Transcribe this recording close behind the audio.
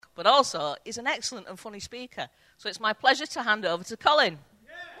but also he's an excellent and funny speaker. So it's my pleasure to hand over to Colin.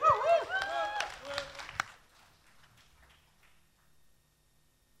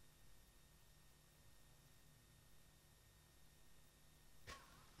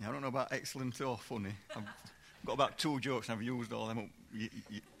 I don't know about excellent or funny. I've got about 2 jokes and I've used all them up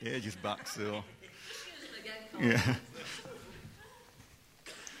ages back, so... Yeah.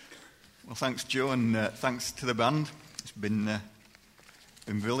 Well, thanks, Joe, and thanks to the band. It's been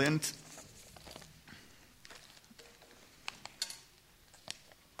brilliant.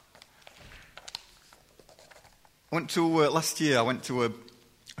 Last year I went to a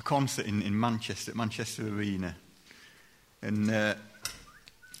concert in Manchester, at Manchester Arena. And...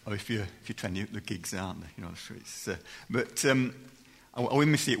 or if you're trending, the gigs, aren't they? You know, so it's, but I was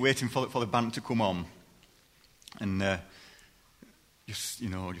in my seat waiting for the band to come on, and just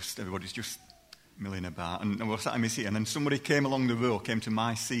everybody's just milling about, and I was sat in my seat, and then somebody came along the row, came to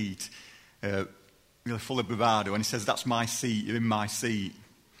my seat, really full of bravado, and he says, "That's my seat. You're in my seat."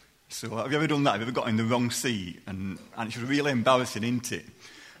 So have you ever done that? Have you ever got in the wrong seat? And it's really embarrassing, isn't it?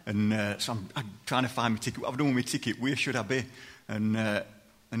 And so I'm trying to find my ticket. What have I done with my ticket? Where should I be? And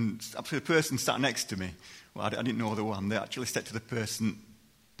actually the person sat next to me, well, I didn't know the one, they actually said to the person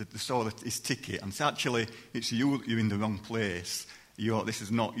that they saw his ticket and said, "Actually, it's you're in the wrong place. This is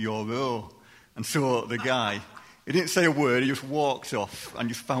not your row." And so the guy, he didn't say a word, he just walked off and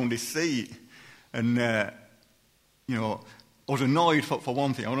just found his seat. And, I was annoyed for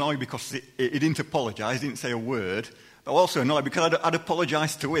one thing. I was annoyed because he didn't apologise, he didn't say a word. But I was also annoyed because I'd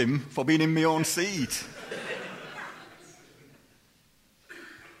apologised to him for being in my own seat.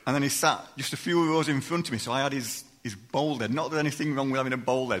 And then he sat just a few rows in front of me, so I had his bald head. Not that there's anything wrong with having a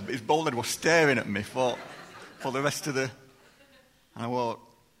bald head, but his bald head was staring at me for the rest of the... And I was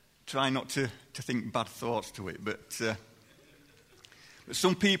trying not to think bad thoughts to it, but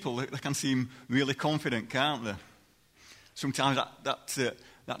some people, they can seem really confident, can't they? Sometimes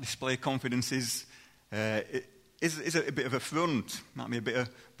that display of confidence is a bit of a front, might be a bit of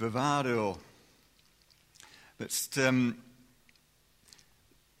bravado. But...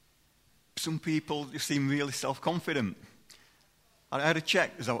 some people just seem really self-confident. I had a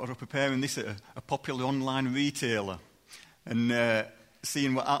check as I was preparing this at a popular online retailer, and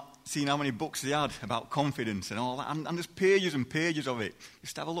seeing how many books they had about confidence and all that, and there's pages and pages of it.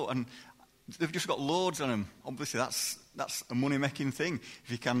 Just have a look, and they've just got loads on them. Obviously, that's a money-making thing. If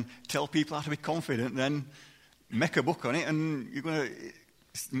you can tell people how to be confident, then make a book on it, and you're going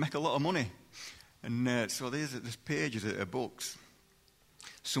to make a lot of money. And so there's pages of books.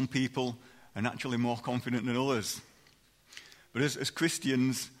 Some people are naturally more confident than others. But as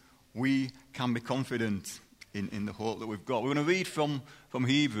Christians, we can be confident in the hope that we've got. We're going to read from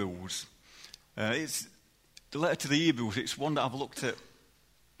Hebrews. It's the letter to the Hebrews. It's one that I've looked at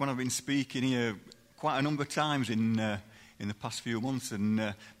when I've been speaking here quite a number of times in the past few months. And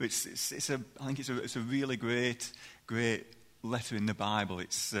I think it's a really great letter in the Bible.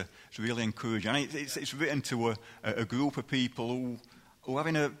 It's really encouraging. And it's written to a group of people who are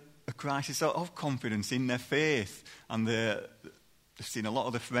having a crisis of confidence in their faith, and they've seen a lot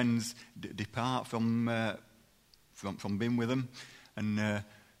of their friends depart from being with them, and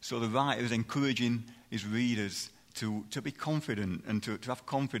so the writer is encouraging his readers to be confident and to have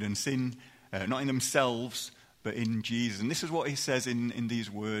confidence in not in themselves but in Jesus. And this is what he says in these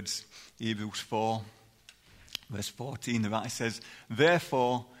words, Hebrews 4 verse 14. The writer says,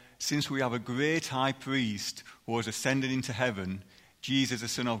 "Therefore, since we have a great high priest who has ascended into heaven, Jesus, the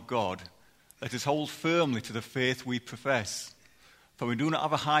Son of God, let us hold firmly to the faith we profess. For we do not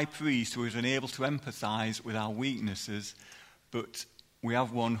have a high priest who is unable to empathize with our weaknesses, but we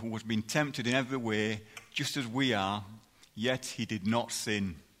have one who has been tempted in every way, just as we are, yet he did not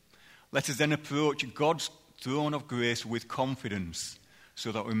sin. Let us then approach God's throne of grace with confidence,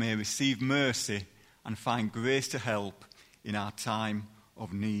 so that we may receive mercy and find grace to help in our time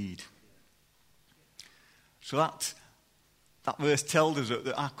of need." So that verse tells us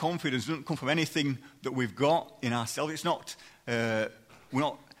that our confidence doesn't come from anything that we've got in ourselves. It's not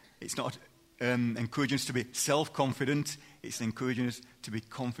encouraging us to be self-confident. It's encouraging us to be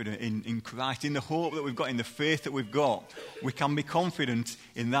confident in Christ, in the hope that we've got, in the faith that we've got. We can be confident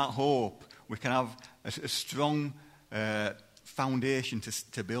in that hope. We can have a strong foundation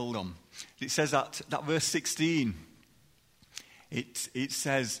to build on. It says that verse 16, it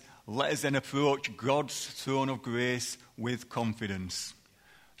says, "Let us then approach God's throne of grace with confidence,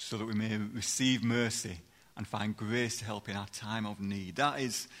 so that we may receive mercy and find grace to help in our time of need." That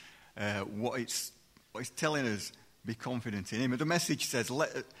is what it's telling us, be confident in him. The message says,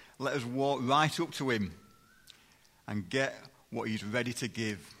 let us walk right up to him and get what he's ready to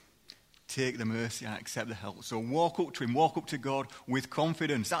give. take the mercy and accept the help. So walk up to him, walk up to God with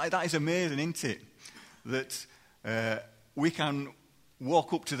confidence. That is amazing, isn't it? That we can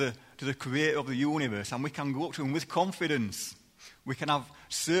walk up to the creator of the universe and we can go up to him with confidence. We can have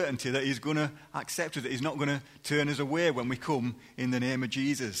certainty that he's going to accept us, that he's not going to turn us away when we come in the name of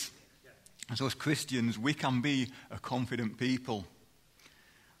Jesus. And so as Christians, we can be a confident people.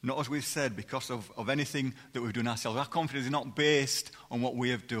 Not, as we've said, because of anything that we've done ourselves. Our confidence is not based on what we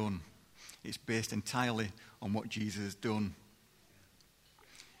have done. It's based entirely on what Jesus has done.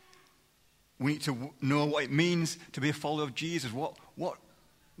 We need to know what it means to be a follower of Jesus. What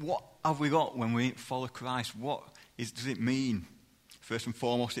have we got when we follow Christ? What does it mean? First and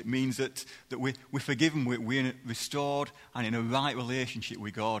foremost, it means that we're forgiven, we're restored and in a right relationship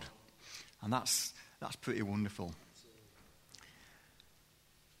with God. And that's pretty wonderful.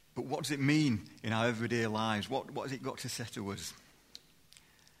 But what does it mean in our everyday lives? What has it got to say to us?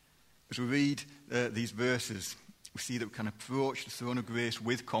 As we read these verses, we see that we can approach the throne of grace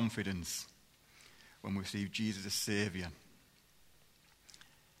with confidence when we receive Jesus as Saviour.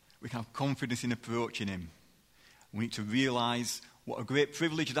 We can have confidence in approaching him. We need to realise what a great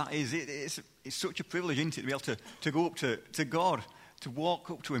privilege that is. It's such a privilege, isn't it, to be able to go up to God, to walk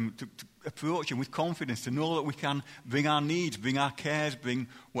up to him, to approach him with confidence, to know that we can bring our needs, bring our cares, bring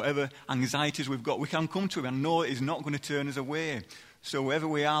whatever anxieties we've got. We can come to him and know that he's not going to turn us away. So wherever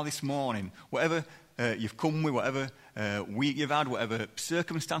we are this morning, whatever you've come with, whatever week you've had, whatever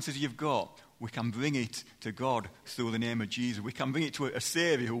circumstances you've got, we can bring it to God through the name of Jesus. We can bring it to a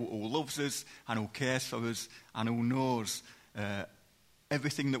Saviour who loves us and who cares for us and who knows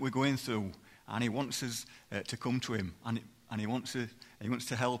everything that we're going through. And he wants us to come to him. And he wants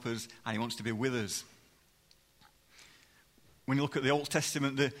to help us and he wants to be with us. When you look at the Old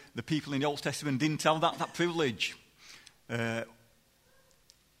Testament, the people in the Old Testament didn't have that privilege.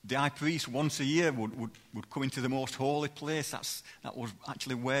 The high priest once a year would come into the most holy place. That was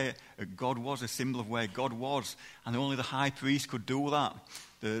actually where God was, a symbol of where God was. And only the high priest could do that.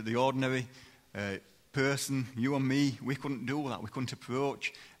 The ordinary person, you and me, we couldn't do that. We couldn't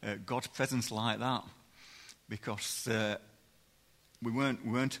approach God's presence like that because we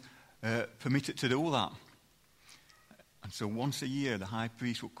weren't permitted to do that. And so once a year, the high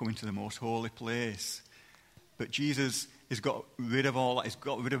priest would come into the most holy place. But Jesus has got rid of all that. He's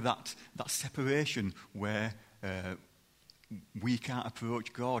got rid of that separation where we can't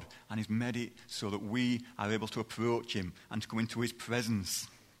approach God. And he's made it so that we are able to approach him and to come into his presence.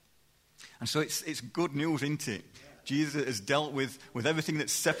 And so it's good news, isn't it? Yeah. Jesus has dealt with everything that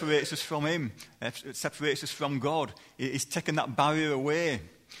separates us from him, separates us from God. He's taken that barrier away.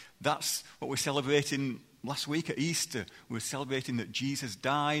 That's what we're celebrating last week at Easter. We're celebrating that Jesus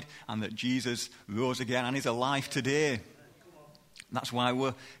died and that Jesus rose again and is alive today. That's why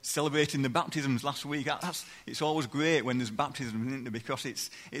we're celebrating the baptisms last week. It's always great when there's baptism, isn't it? Because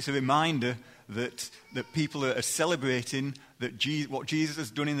it's a reminder that people are celebrating what Jesus has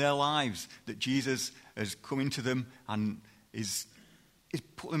done in their lives, that Jesus has come into them and is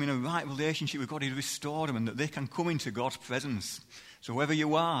put them in a right relationship with God. He's restored them and that they can come into God's presence. So wherever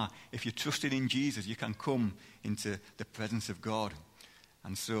you are, if you're trusted in Jesus, you can come into the presence of God.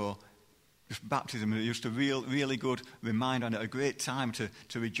 And so just baptism is just a really good reminder and a great time to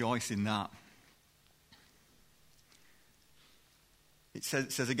rejoice in that. It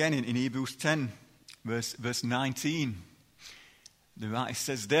says again in Hebrews 10, verse 19, the writer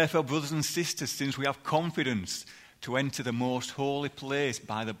says, "Therefore, brothers and sisters, since we have confidence to enter the most holy place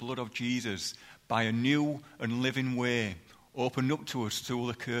by the blood of Jesus, by a new and living way, opened up to us through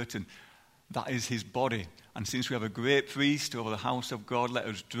the curtain, that is his body. And since we have a great priest over the house of God, let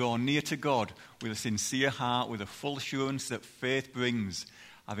us draw near to God with a sincere heart, with a full assurance that faith brings,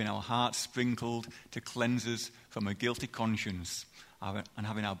 having our hearts sprinkled to cleanse us from a guilty conscience, and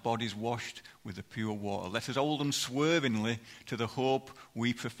having our bodies washed with the pure water. Let us hold unswervingly to the hope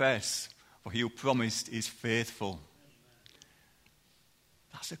we profess, for he who promised is faithful."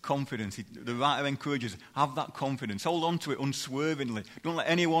 That's a confidence. The writer encourages, have that confidence. Hold on to it unswervingly. Don't let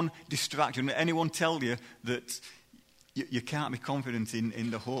anyone distract you. Don't let anyone tell you that you can't be confident in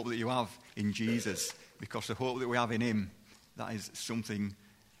the hope that you have in Jesus. Because the hope that we have in him, that is something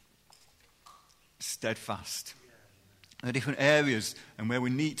steadfast. There are different areas and where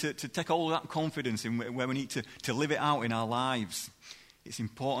we need to take all that confidence and where we need to live it out in our lives. It's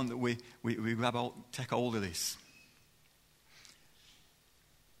important that we take hold of this.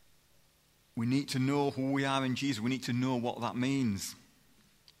 We need to know who we are in Jesus. We need to know what that means.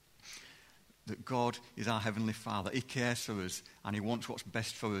 That God is our Heavenly Father. He cares for us and he wants what's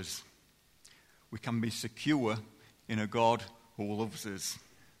best for us. We can be secure in a God who loves us.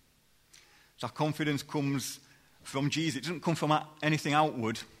 So our confidence comes from Jesus. It doesn't come from anything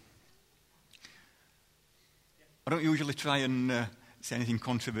outward. I don't usually try and say anything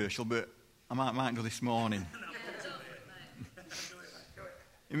controversial, but I might do this morning.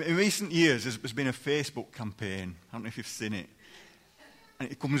 In recent years, there's been a Facebook campaign. I don't know if you've seen it.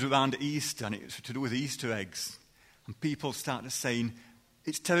 And it comes around Easter, and it's to do with Easter eggs. And people started saying,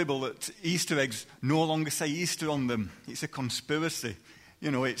 it's terrible that Easter eggs no longer say Easter on them. It's a conspiracy.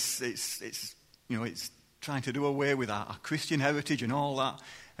 It's trying to do away with our Christian heritage and all that,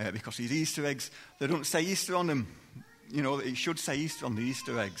 because these Easter eggs, they don't say Easter on them. It should say Easter on the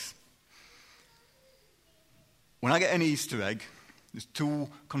Easter eggs. When I get an Easter egg, there's two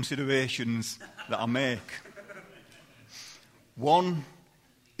considerations that I make. One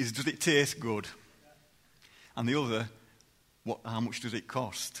is, does it taste good? And the other, how much does it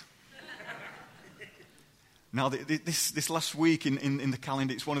cost? Now, this last week in the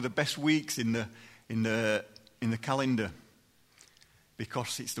calendar, it's one of the best weeks in the calendar,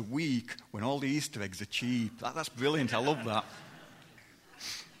 because it's the week when all the Easter eggs are cheap. That's brilliant. I love that.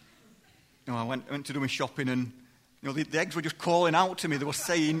 I went to do my shopping, and the eggs were just calling out to me. They were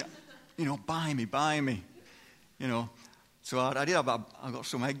saying, buy me. So I did. I got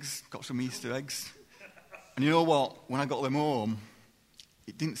some eggs, got some Easter eggs. And you know what? When I got them home,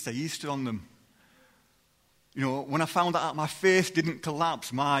 it didn't say Easter on them. When I found that out, my face didn't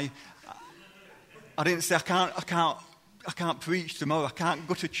collapse. I didn't say, I can't preach tomorrow. I can't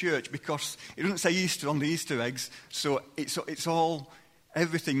go to church because it doesn't say Easter on the Easter eggs. So it's all,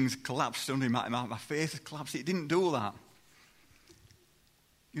 everything's collapsed under me. My face has collapsed. It didn't do that.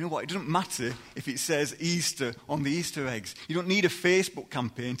 You know what? It doesn't matter if it says Easter on the Easter eggs. You don't need a Facebook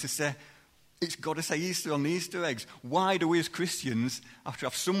campaign to say, it's got to say Easter on the Easter eggs. Why do we as Christians have to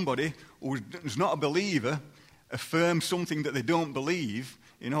have somebody who's not a believer affirm something that they don't believe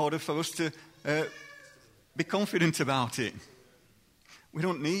in order for us to be confident about it? We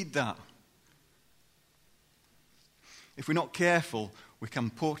don't need that. If we're not careful, we can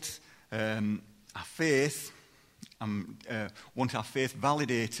put our faith and want our faith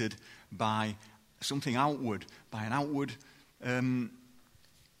validated by something outward, by an outward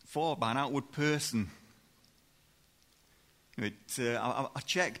by an outward person. I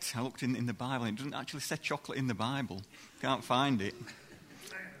checked, I looked in the Bible, and it doesn't actually say chocolate in the Bible. Can't find it.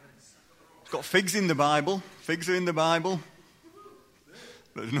 It's got figs in the Bible. Figs are in the Bible.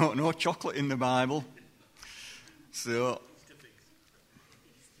 But there's no chocolate in the Bible. So,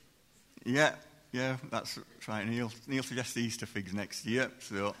 yeah, that's right. Neil suggests Easter figs next year.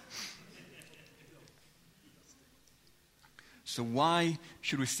 So why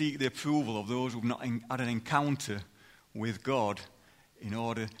should we seek the approval of those who've not had an encounter with God in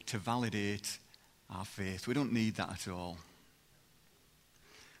order to validate our faith? We don't need that at all.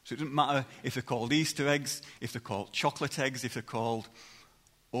 So it doesn't matter if they're called Easter eggs, if they're called chocolate eggs, if they're called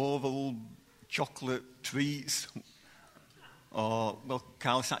oval chocolate treats, or,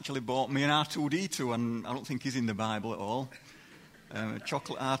 Carlos actually bought me an R2-D2, and I don't think he's in the Bible at all.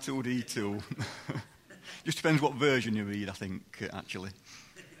 Chocolate R2-D2. Just depends what version you read, I think, actually.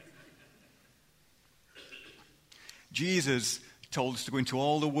 Jesus told us to go into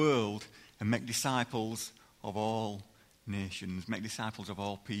all the world and make disciples of all nations, make disciples of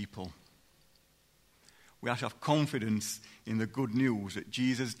all people. We have to have confidence in the good news that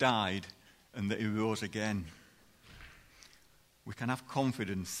Jesus died and that he rose again. We can have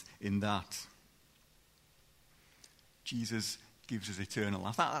confidence in that. Jesus gives us eternal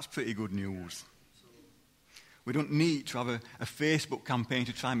life. That's pretty good news. We don't need to have a Facebook campaign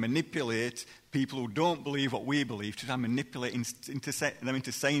to try and manipulate people who don't believe what we believe, to try and manipulate them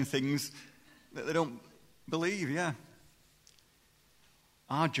into saying things that they don't believe, yeah.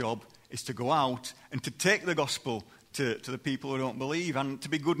 Our job is to go out and to take the gospel to the people who don't believe, and to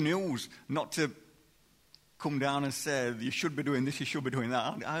be good news, not to come down and say, you should be doing this, you should be doing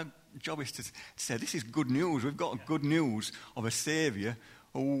that. Our job is to say, this is good news. We've got good news of a Saviour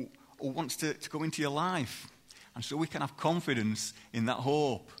who wants to go into your life. And so we can have confidence in that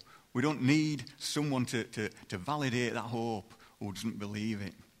hope. We don't need someone to validate that hope who doesn't believe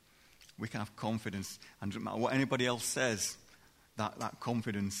it. We can have confidence, and it doesn't matter what anybody else says, that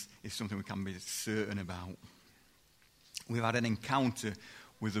confidence is something we can be certain about. We've had an encounter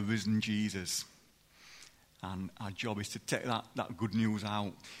with the risen Jesus, and our job is to take that good news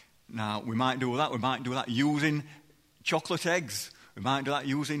out. Now, we might do that using chocolate eggs. We might do that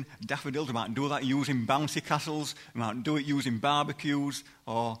using daffodils. We might do that using bouncy castles. We might do it using barbecues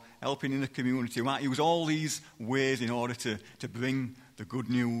or helping in the community. We might use all these ways in order to bring the good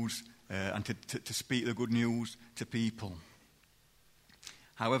news and to speak the good news to people.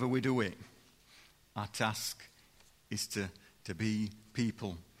 However we do it, Our task is to be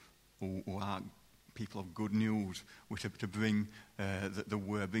people who are people of good news, to bring the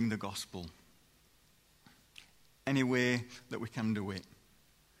word, bring the gospel. Any way that we can do it,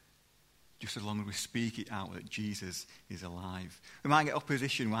 just as long as we speak it out that Jesus is alive. We might get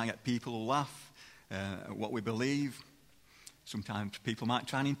opposition, we might get people who laugh at what we believe. Sometimes people might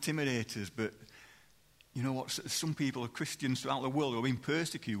try and intimidate us, but you know what? Some people are Christians throughout the world who are being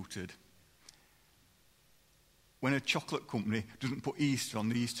persecuted. When a chocolate company doesn't put Easter on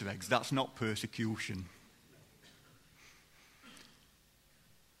the Easter eggs, that's not persecution.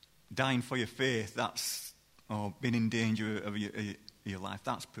 Dying for your faith, or being in danger of your life,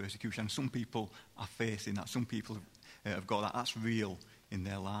 that's persecution. And some people are facing that. Some people have got that. That's real in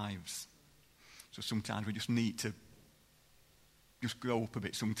their lives. So sometimes we just need to just grow up a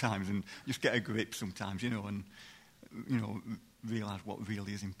bit sometimes and just get a grip sometimes, and realise what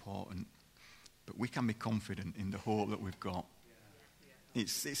really is important. But we can be confident in the hope that we've got.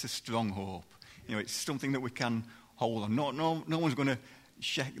 It's a strong hope. It's something that we can hold on. No one's going to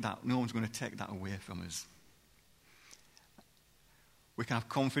shake that. No one's going to take that away from us. We can have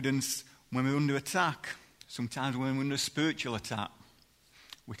confidence when we're under attack. Sometimes when we're under spiritual attack,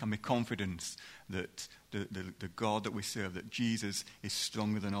 we can be confident that the God that we serve, that Jesus is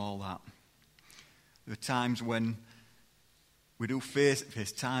stronger than all that. There are times when we do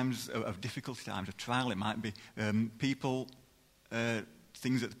face times of difficulty, times of trial. It might be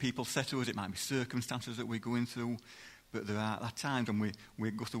things that people say to us. It might be circumstances that we're going through. But there are times when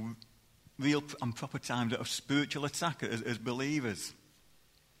we go through real and proper times of spiritual attack as believers.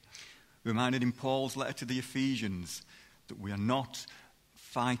 We're reminded in Paul's letter to the Ephesians that we are not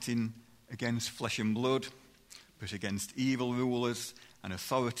fighting against flesh and blood, but against evil rulers and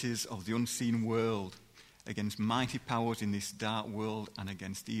authorities of the unseen world, against mighty powers in this dark world, and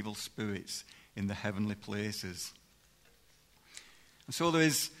against evil spirits in the heavenly places. And so there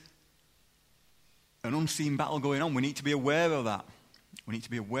is an unseen battle going on. We need to be aware of that. We need to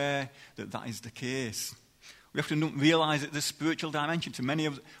be aware that that is the case. We often don't realise that there's a spiritual dimension to many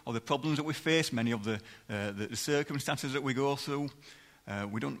of the problems that we face, many of the circumstances that we go through.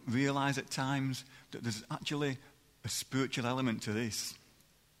 We don't realise at times that there's actually a spiritual element to this.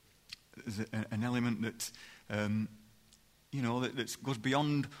 There's an element that, that goes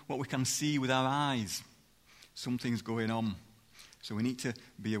beyond what we can see with our eyes. Something's going on. So we need to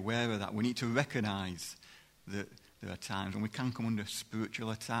be aware of that. We need to recognise that there are times when we can come under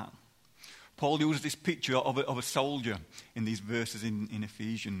spiritual attack. Paul uses this picture of a soldier in these verses in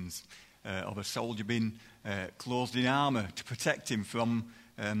Ephesians, of a soldier being clothed in armour to protect him for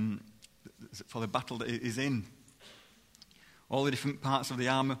the battle that he's in. All the different parts of the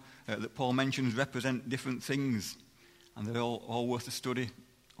armour that Paul mentions represent different things, and they're all worth a study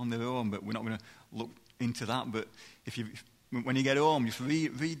on their own, but we're not going to look into that. But when you get home, just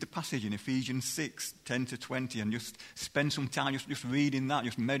read the passage in Ephesians 6, 10 to 20, and just spend some time just reading that,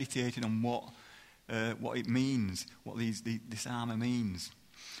 just meditating on what it means, what this armour means.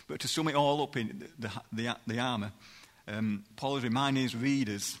 But to sum it all up in the armour, Paul is reminding his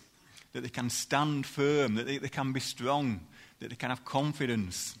readers that they can stand firm, that they can be strong, that they can have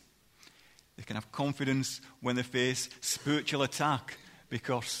confidence. They can have confidence when they face spiritual attack,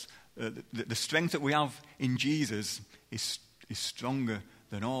 because the strength that we have in Jesus is stronger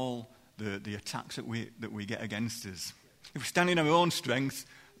than all the attacks that we get against us. If we stand in our own strength,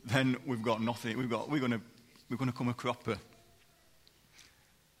 then we've got nothing. We're going to come a cropper.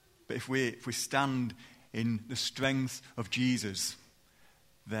 But if we stand in the strength of Jesus,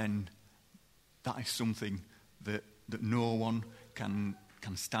 then that is something that no one can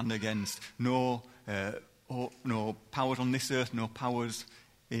stand against. No powers on this earth, no powers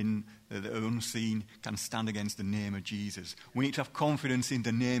that are unseen can stand against the name of Jesus. We need to have confidence in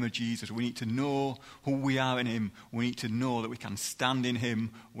the name of Jesus. We need to know who we are in him. We need to know that we can stand in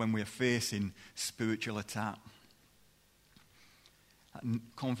him when we are facing spiritual attack. And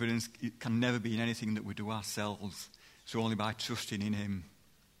confidence can never be in anything that we do ourselves. It's only by trusting in him.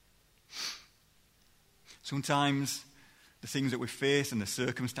 Sometimes the things that we face and the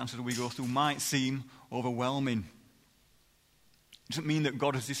circumstances that we go through might seem overwhelming. It doesn't mean that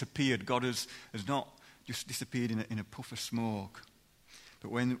God has disappeared. God has not just disappeared in a puff of smoke.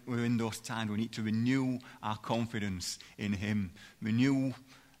 But when we're in those times, we need to renew our confidence in him. Renew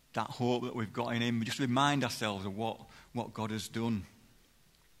that hope that we've got in him. We just remind ourselves of what God has done.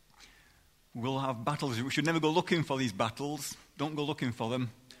 We'll have battles. We should never go looking for these battles. Don't go looking for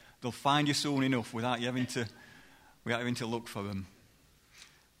them. They'll find you soon enough without you having to look for them.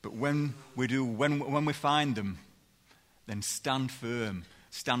 But when we do, when we find them, then stand firm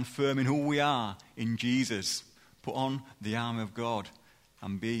stand firm in who we are in Jesus. Put on the armour of God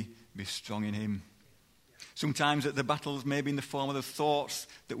and be strong in him. Sometimes the battles may be in the form of the thoughts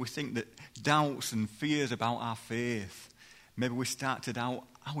that we think, that doubts and fears about our faith. Maybe we start to doubt,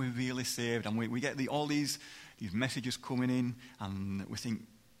 are we really saved? And we get all these messages coming in, and we think,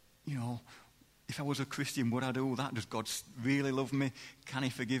 if I was a Christian, would I do that? Does God really love me? Can he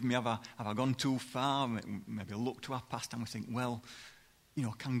forgive me? Have I gone too far? Maybe look to our past and we think,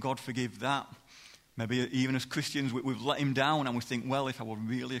 can God forgive that? Maybe even as Christians, we've let him down and we think, if I were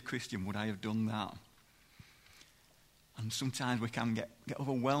really a Christian, would I have done that? And sometimes we can get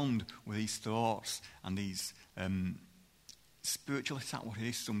overwhelmed with these thoughts and these spiritual attack, what it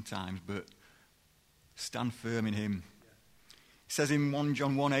is sometimes, but stand firm in him. It says in 1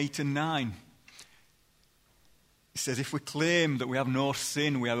 John 1, 8 and 9, it says, if we claim that we have no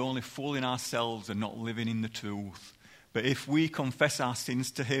sin, we are only fooling ourselves and not living in the truth. But if we confess our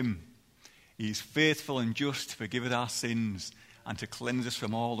sins to him, he is faithful and just to forgive us our sins and to cleanse us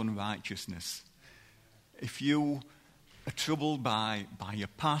from all unrighteousness. If you are troubled by your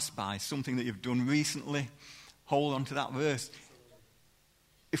past, by something that you've done recently, hold on to that verse.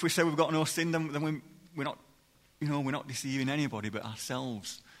 If we say we've got no sin, then we're not deceiving anybody but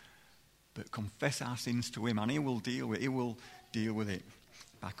ourselves. But confess our sins to him, and he will deal with it. He will deal with it.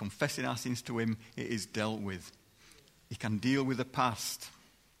 By confessing our sins to him, it is dealt with. He can deal with the past.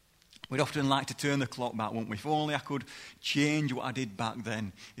 We'd often like to turn the clock back, wouldn't we? If only I could change what I did back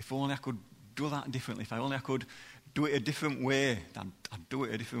then. If only I could do that differently. If only I could do it a different way, I'd do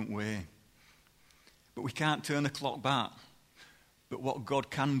it a different way. But we can't turn the clock back. But what God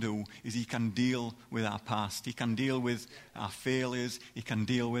can do is he can deal with our past. He can deal with our failures. He can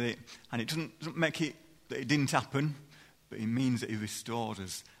deal with it. And it doesn't make it that it didn't happen, but it means that he restores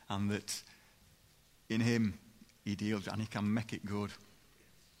us and that in him he deals and he can make it good.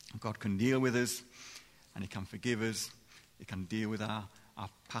 God can deal with us and he can forgive us. He can deal with our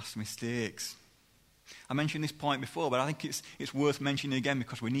past mistakes. I mentioned this point before, but I think it's worth mentioning again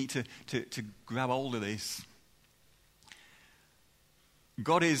because we need to grab hold of this.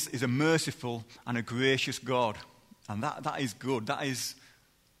 God is a merciful and a gracious God. And that is good. That is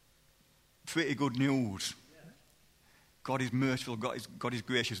pretty good news. God is merciful. God is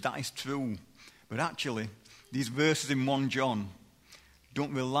gracious. That is true. But actually, these verses in 1 John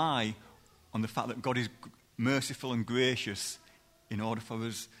don't rely on the fact that God is merciful and gracious in order for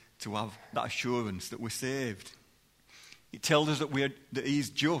us to have that assurance that we're saved. It tells us that he is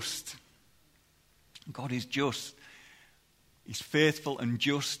just. God is just. He's faithful and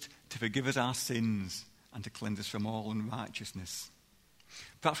just to forgive us our sins and to cleanse us from all unrighteousness.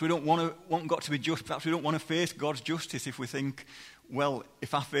 Perhaps we don't want God to be just. Perhaps we don't want to face God's justice if we think,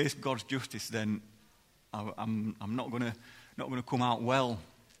 if I face God's justice, then I'm not going to come out well.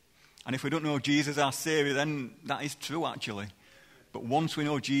 And if we don't know Jesus our Saviour, then that is true actually. But once we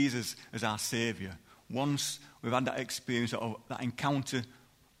know Jesus as our Saviour, once we've had that experience of that encounter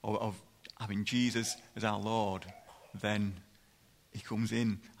of having Jesus as our Lord, then he comes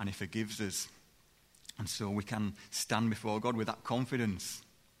in and he forgives us. And so we can stand before God with that confidence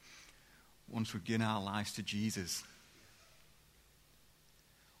once we've given our lives to Jesus.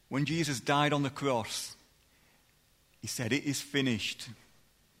 When Jesus died on the cross, he said, "It is finished."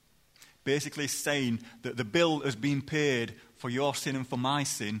 Basically saying that the bill has been paid for your sin and for my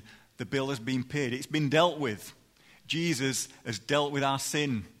sin. The bill has been paid. It's been dealt with. Jesus has dealt with our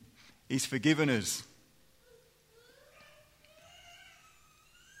sin. He's forgiven us.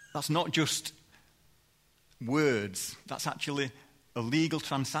 That's not just words. That's actually a legal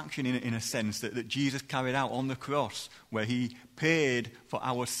transaction in a sense that Jesus carried out on the cross, where he paid for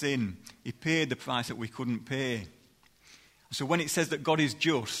our sin. He paid the price that we couldn't pay. So when it says that God is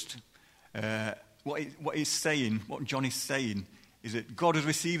just, what he's saying, what John is saying, is that God has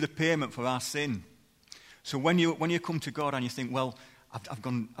received the payment for our sin. So when you come to God and you think, I've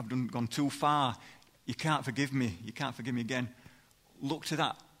gone too far, you can't forgive me again, look to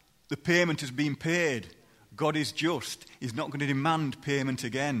that. The payment has been paid. God is just. He's not going to demand payment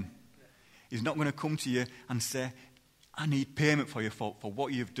again. He's not going to come to you and say, I need payment for you for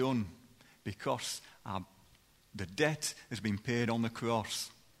what you've done, because the debt has been paid on the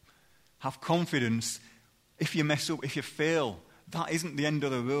cross. Have confidence. If you mess up, if you fail, that isn't the end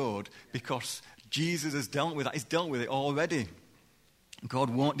of the road, because Jesus has dealt with that. He's dealt with it already. God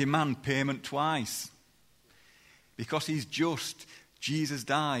won't demand payment twice. Because he's just, Jesus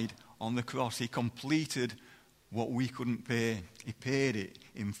died on the cross. He completed what we couldn't pay. He paid it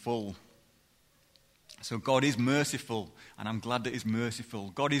in full. So God is merciful, and I'm glad that he's merciful.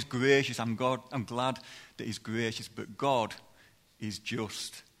 God is gracious. I'm glad that he's gracious. But God is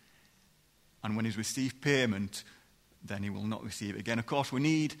just. And when he's received payment, then he will not receive it again. Of course, we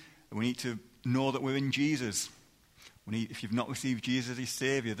need to know that we're in Jesus. If you've not received Jesus as your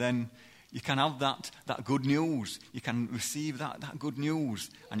Saviour, then you can have that good news. You can receive that good news,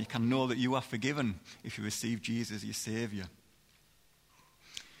 and you can know that you are forgiven if you receive Jesus as your Saviour.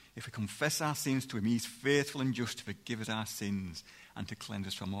 If we confess our sins to him, he is faithful and just to forgive us our sins and to cleanse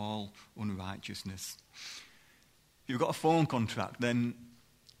us from all unrighteousness. If you've got a phone contract, then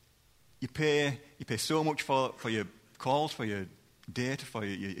you pay so much for your calls, for your data, for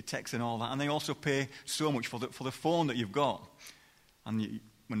your texts and all that, and they also pay so much for the phone that you've got. And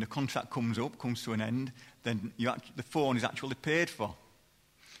when the contract comes to an end, then the phone is actually paid for.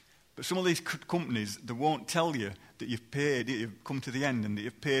 But some of these companies, they won't tell you that you've come to the end and that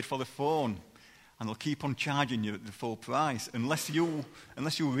you've paid for the phone. And they'll keep on charging you the full price. Unless you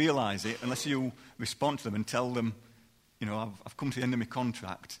realise it, unless you respond to them and tell them, I've come to the end of my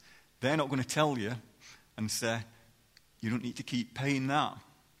contract, they're not going to tell you and say, you don't need to keep paying that.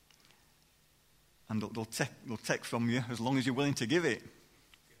 And they'll take from you as long as you're willing to give it.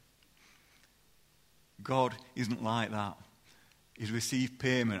 God isn't like that. He's received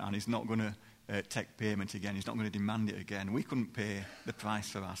payment and he's not going to take payment again. He's not going to demand it again. We couldn't pay the price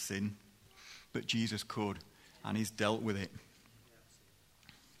for our sin, but Jesus could, and he's dealt with it.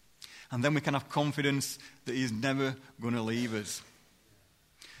 And then we can have confidence that he's never going to leave us.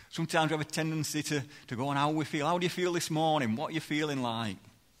 Sometimes we have a tendency to go on how we feel. How do you feel this morning? What are you feeling like?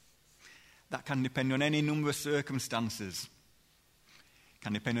 That can depend on any number of circumstances. It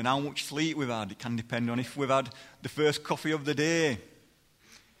can depend on how much sleep we've had. It can depend on if we've had the first coffee of the day. It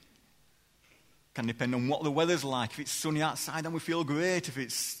can depend on what the weather's like. If it's sunny outside, then we feel great. If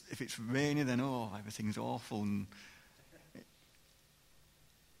it's rainy, then everything's awful. And it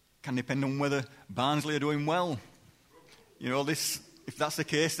can depend on whether Barnsley are doing well. If that's the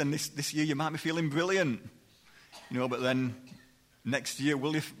case, then this year you might be feeling brilliant. But then next year,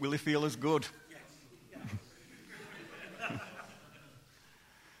 will you feel as good?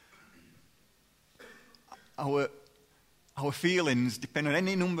 Our feelings depend on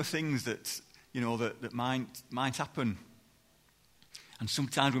any number of things that might happen. And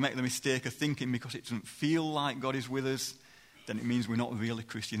sometimes we make the mistake of thinking because it doesn't feel like God is with us, then it means we're not really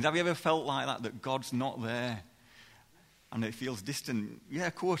Christians. Have you ever felt like that God's not there? And it feels distant. Yeah,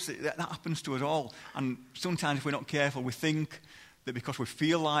 of course, that happens to us all. And sometimes if we're not careful, we think that because we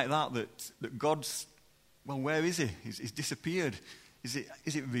feel like that God's, well, where is he? He's disappeared. Is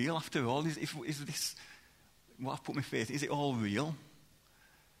it real after all? Is this what I've put my faith? Is it all real?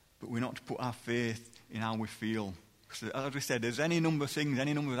 But we're not to put our faith in how we feel. Because as we said, there's any number of things,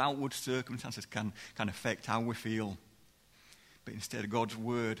 any number of outward circumstances can affect how we feel. But instead, God's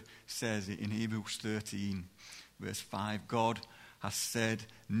word says it in Hebrews 13, verse 5, God has said,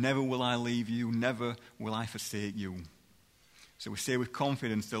 never will I leave you, never will I forsake you. So we say with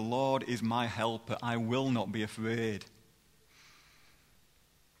confidence, the Lord is my helper, I will not be afraid.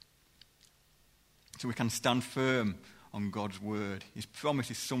 So we can stand firm on God's word. His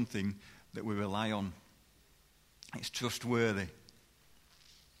promise is something that we rely on. It's trustworthy.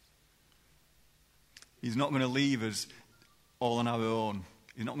 He's not going to leave us all on our own.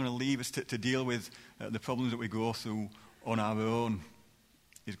 He's not going to leave us to deal with the problems that we go through on our own.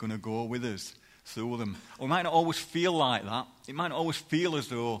 He's going to go with us through them. We might not always feel like that. It might not always feel as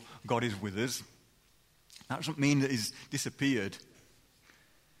though God is with us. That doesn't mean that he's disappeared.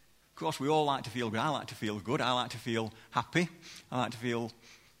 Of course, we all like to feel good. I like to feel good. I like to feel happy. I like to feel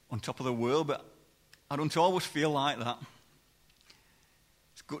on top of the world, but I don't always feel like that.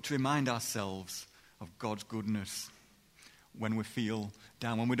 It's good to remind ourselves of God's goodness when we feel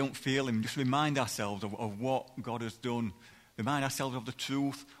down, when we don't feel him. Just remind ourselves of what God has done. Remind ourselves of the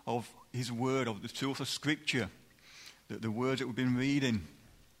truth of his word, of the truth of Scripture, the words that we've been reading.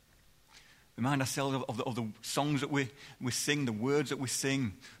 Remind ourselves of the songs that we sing, the words that we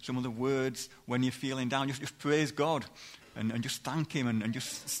sing. Some of the words when you're feeling down, just praise God and just thank him and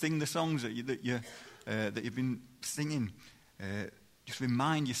just sing the songs that you've been singing. Just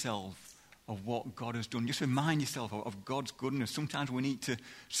remind yourself of what God has done. Just remind yourself of God's goodness. Sometimes we need to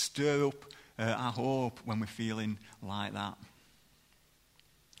stir up our hope when we're feeling like that.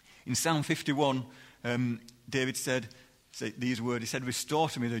 In Psalm 51, David said these words. He said, restore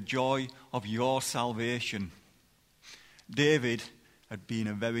to me the joy of your salvation. David had been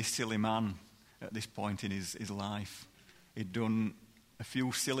a very silly man at this point in his life. He'd done a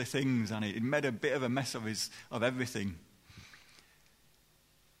few silly things and he'd made a bit of a mess of everything.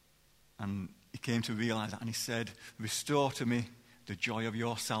 And he came to realize that and he said, restore to me the joy of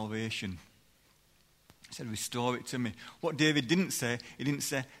your salvation. He said, restore it to me. What David didn't say, he didn't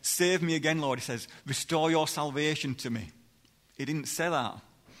say, save me again, Lord. He says, restore your salvation to me. He didn't say that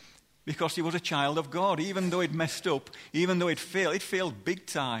because he was a child of God. Even though he'd messed up, even though he'd failed big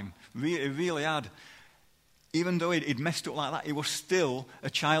time. He really had. Even though he'd messed up like that, he was still a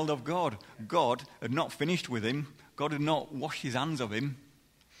child of God. God had not finished with him. God had not washed his hands of him.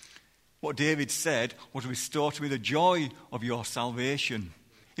 What David said was, restore to me the joy of your salvation.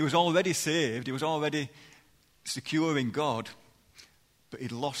 He was already saved. He was already secure in God. But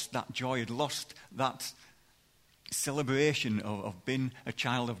he'd lost that joy. He'd lost that celebration of being a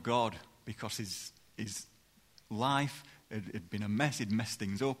child of God because his life had been a mess. He'd messed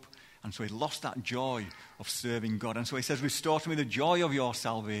things up. And so he lost that joy of serving God. And so he says, restore to me the joy of your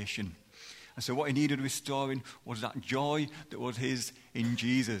salvation. And so what he needed restoring was that joy that was his in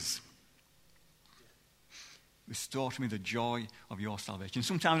Jesus. Restore to me the joy of your salvation.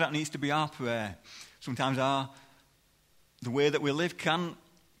 Sometimes that needs to be our prayer. Sometimes the way that we live can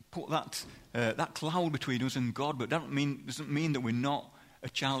put that cloud between us and God, but that doesn't mean that we're not a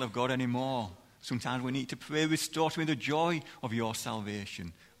child of God anymore. Sometimes we need to pray, restore to me the joy of your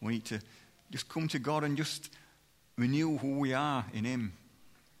salvation. We need to just come to God and just renew who we are in him.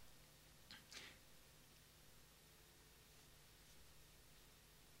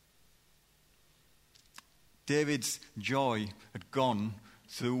 David's joy had gone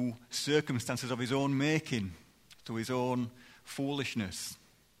through circumstances of his own making, through his own foolishness.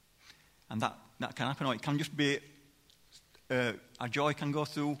 And that can happen, or it can just be, our joy can go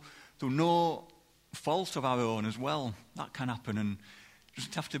through no fault of our own as well. That can happen, and you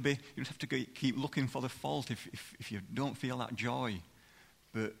don't have to keep looking for the fault if you don't feel that joy.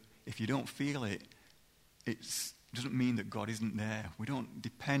 But if you don't feel it, it doesn't mean that God isn't there. We don't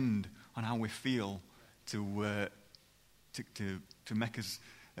depend on how we feel to make us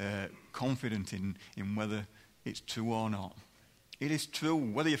confident in whether it's true or not. It is true,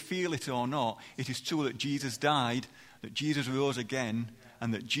 whether you feel it or not, it is true that Jesus died, that Jesus rose again,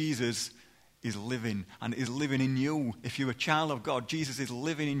 and that Jesus is living, and is living in you. If you're a child of God, Jesus is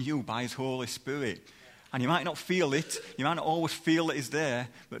living in you by his Holy Spirit. And you might not feel it, you might not always feel that he's there,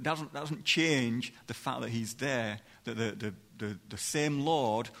 but it doesn't change the fact that he's there, that the same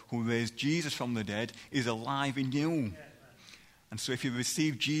Lord who raised Jesus from the dead is alive in you. And so if you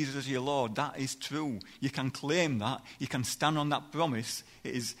receive Jesus as your Lord, that is true. You can claim that. You can stand on that promise.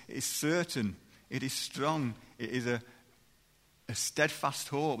 It is certain. It is strong. It is a steadfast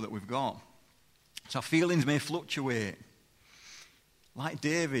hope that we've got. So our feelings may fluctuate. Like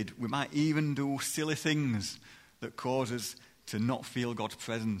David, we might even do silly things that cause us to not feel God's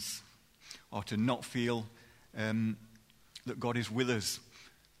presence or to not feel that God is with us.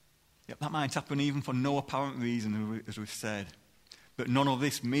 Yep, that might happen even for no apparent reason, as we've said. But none of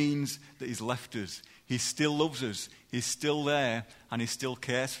this means that he's left us. He still loves us. He's still there, and he still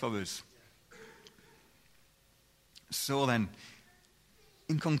cares for us. So then,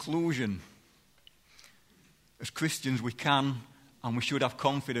 in conclusion, as Christians, we can and we should have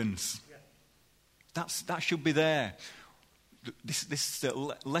confidence. That should be there. This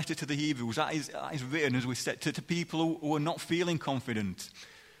letter to the Hebrews, that is written, as we said, to people who are not feeling confident.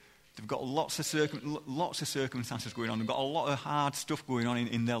 They've got lots of circumstances going on. They've got a lot of hard stuff going on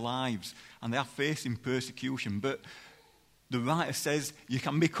in their lives, and they are facing persecution. But the writer says you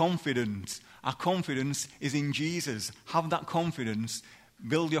can be confident. Our confidence is in Jesus. Have that confidence.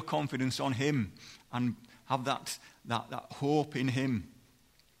 Build your confidence on him, and have that hope in him.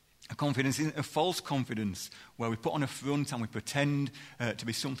 A confidence isn't a false confidence where we put on a front and we pretend to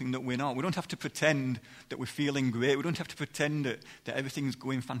be something that we're not. We don't have to pretend that we're feeling great. We don't have to pretend that everything's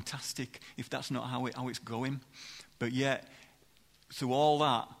going fantastic if that's not how it's going. But yet, through all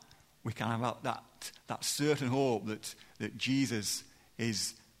that, we can have that certain hope that Jesus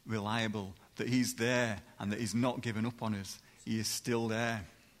is reliable, that he's there and that he's not given up on us. He is still there.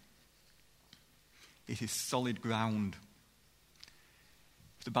 It is solid ground.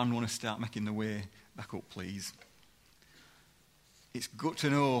 If the band want to start making their way back up, please. It's good to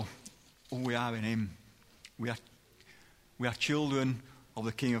know who we are in him. We are children of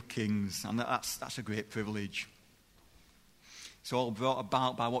the King of Kings, and that's a great privilege. It's all brought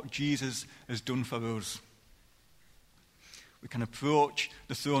about by what Jesus has done for us. We can approach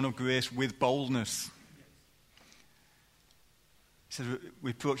the throne of grace with boldness. It says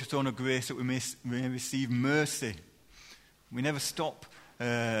we approach the throne of grace that we may receive mercy. We never stop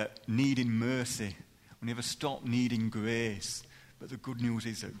needing mercy. We never stop needing grace. But the good news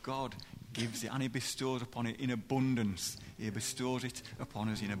is that God gives it, and he bestows upon it in abundance. He bestows it upon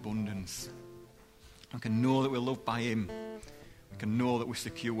us in abundance. We can know that we're loved by him. We can know that we're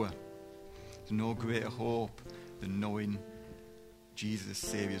secure. There's no greater hope than knowing Jesus as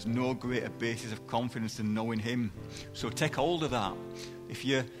Saviour. There's no greater basis of confidence than knowing Him. So take hold of that. If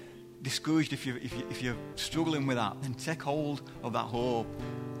you're discouraged, if you're struggling with that, then take hold of that hope.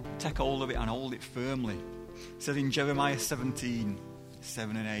 Take hold of it and hold it firmly. It says in Jeremiah 17,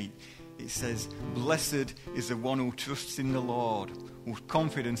 7 and 8, it says, "Blessed is the one who trusts in the Lord, whose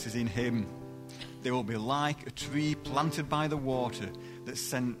confidence is in Him. They will be like a tree planted by the water that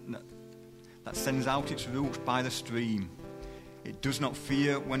sends out its roots by the stream. It does not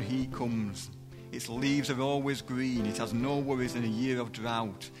fear when heat comes. Its leaves are always green. It has no worries in a year of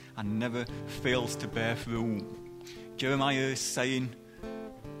drought and never fails to bear fruit." Jeremiah is saying,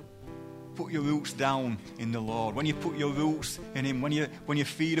 put your roots down in the Lord. When you put your roots in Him, when you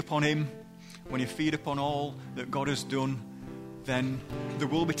feed upon Him, when you feed upon all that God has done, then there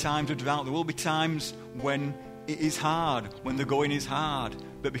will be times of drought. There will be times when it is hard, when the going is hard.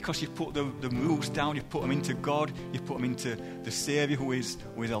 But because you put the roots down, you put them into God, you put them into the Saviour who is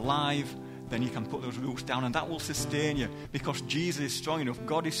alive, then you can put those roots down, and that will sustain you, because Jesus is strong enough,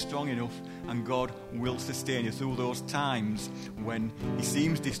 God is strong enough, and God will sustain you through those times when He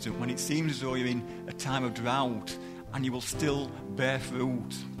seems distant, when it seems as though you're in a time of drought, and you will still bear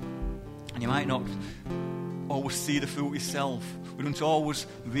fruit. And you might not always see the fruit yourself. We don't always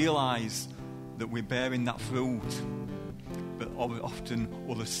realise that we're bearing that fruit, but often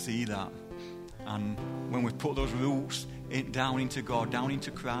others see that. And when we put those roots down into God, down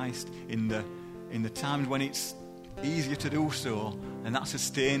into Christ, in the times when it's easier to do so, and that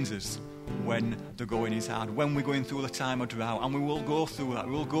sustains us when the going is hard, when we're going through the time of drought. And we will go through that.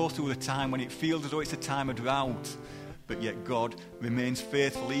 We will go through the time when it feels as though it's a time of drought, but yet God remains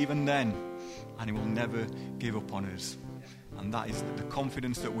faithful even then, and He will never give up on us. And that is the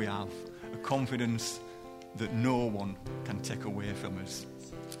confidence that we have, a confidence that no one can take away from us.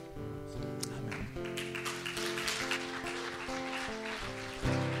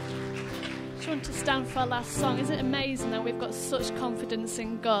 I just want to stand for our last song. Isn't it amazing that we've got such confidence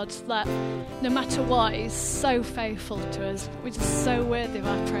in God that no matter what, He's so faithful to us. We're just so worthy of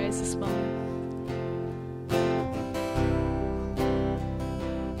our praise this morning.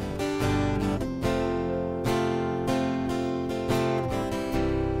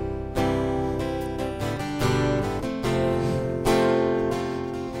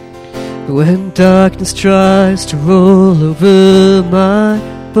 When darkness tries to roll over my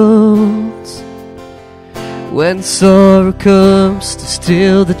bones, when sorrow comes to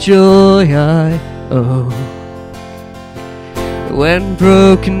steal the joy I owe, when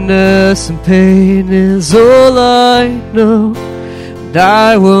brokenness and pain is all I know, and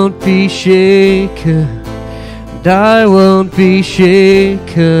I won't be shaken, and I won't be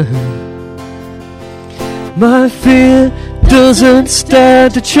shaken. My fear doesn't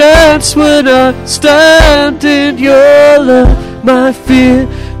stand a chance when I stand in your love. My fear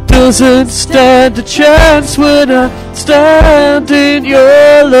doesn't stand a chance when I stand in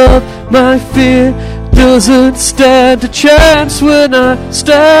your love. My fear doesn't stand a chance when I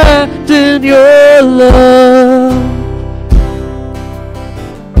stand in your love.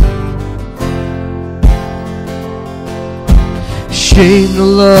 Shame no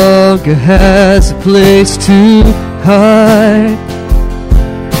longer has a place to hide.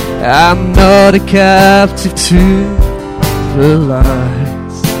 I'm not a captive to the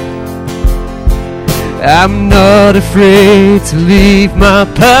lies. I'm not afraid to leave my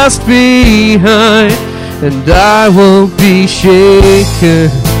past behind, and I won't be shaken,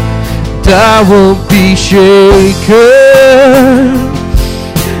 and I won't be shaken.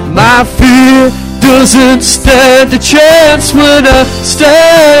 My fear doesn't stand a chance when I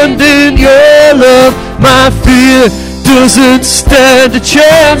stand in your love. My fear doesn't stand a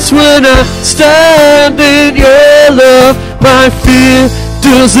chance when I stand in your love. My fear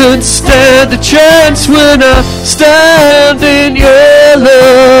doesn't stand a chance when I stand in your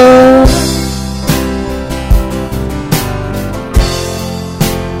love.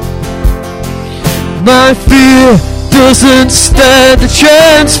 My fear doesn't stand a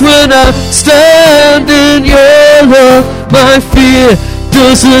chance when I stand in your love. My fear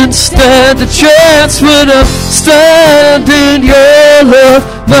doesn't stand a chance when I stand in your love.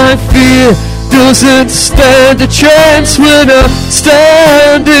 My fear doesn't stand a chance when I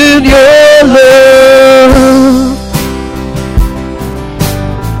stand in your love.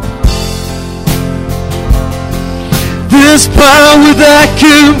 There's power that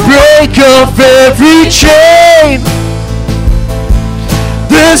can break off every chain.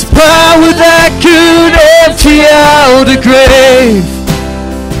 There's power that can empty out a grave.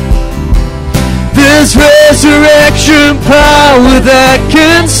 There's resurrection power that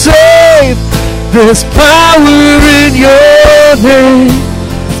can save. There's power in your name.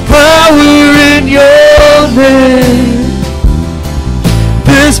 Power in your name.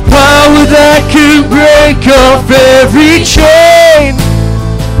 There's power that can break off every chain.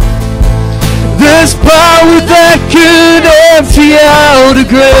 There's power that can empty out a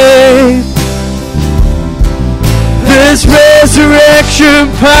grave. There's resurrection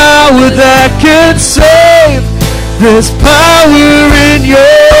power that can save. There's power in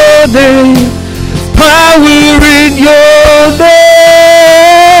your name. Power in your name.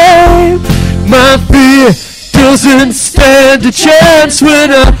 My fear doesn't stand a chance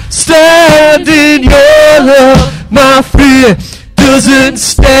when I stand in your love. My fear doesn't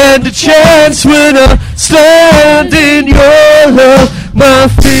stand a chance when I stand in your love. My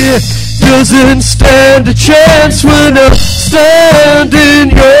fear doesn't stand a chance when I stand in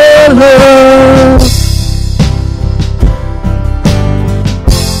your love.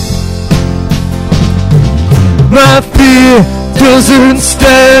 My fear doesn't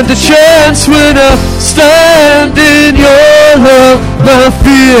stand a chance when I stand in your love. My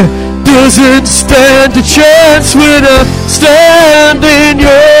fear doesn't stand a chance when I stand in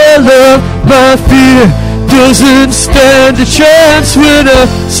your love. My fear doesn't stand a chance when I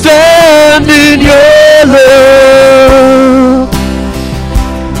stand in your love.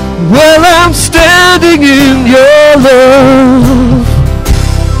 Well, I'm standing in your love.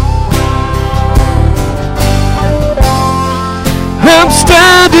 I'm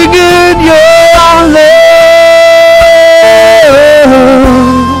standing in your love.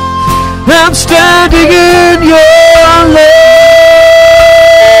 I'm standing in your love.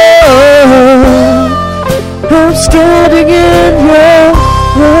 I'm standing in your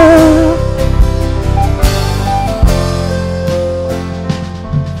love.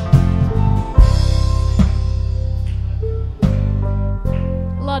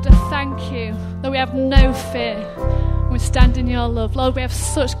 Lord, I thank you that we have no fear. We stand in your love. Lord, we have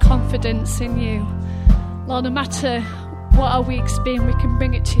such confidence in you. Lord, no matter what our week's been, we can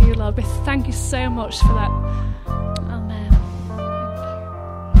bring it to you, Lord. We thank you so much for that. Amen.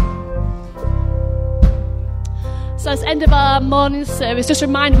 So that's the end of our morning service. Just a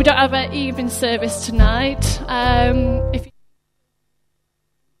reminder, we don't have an evening service tonight. If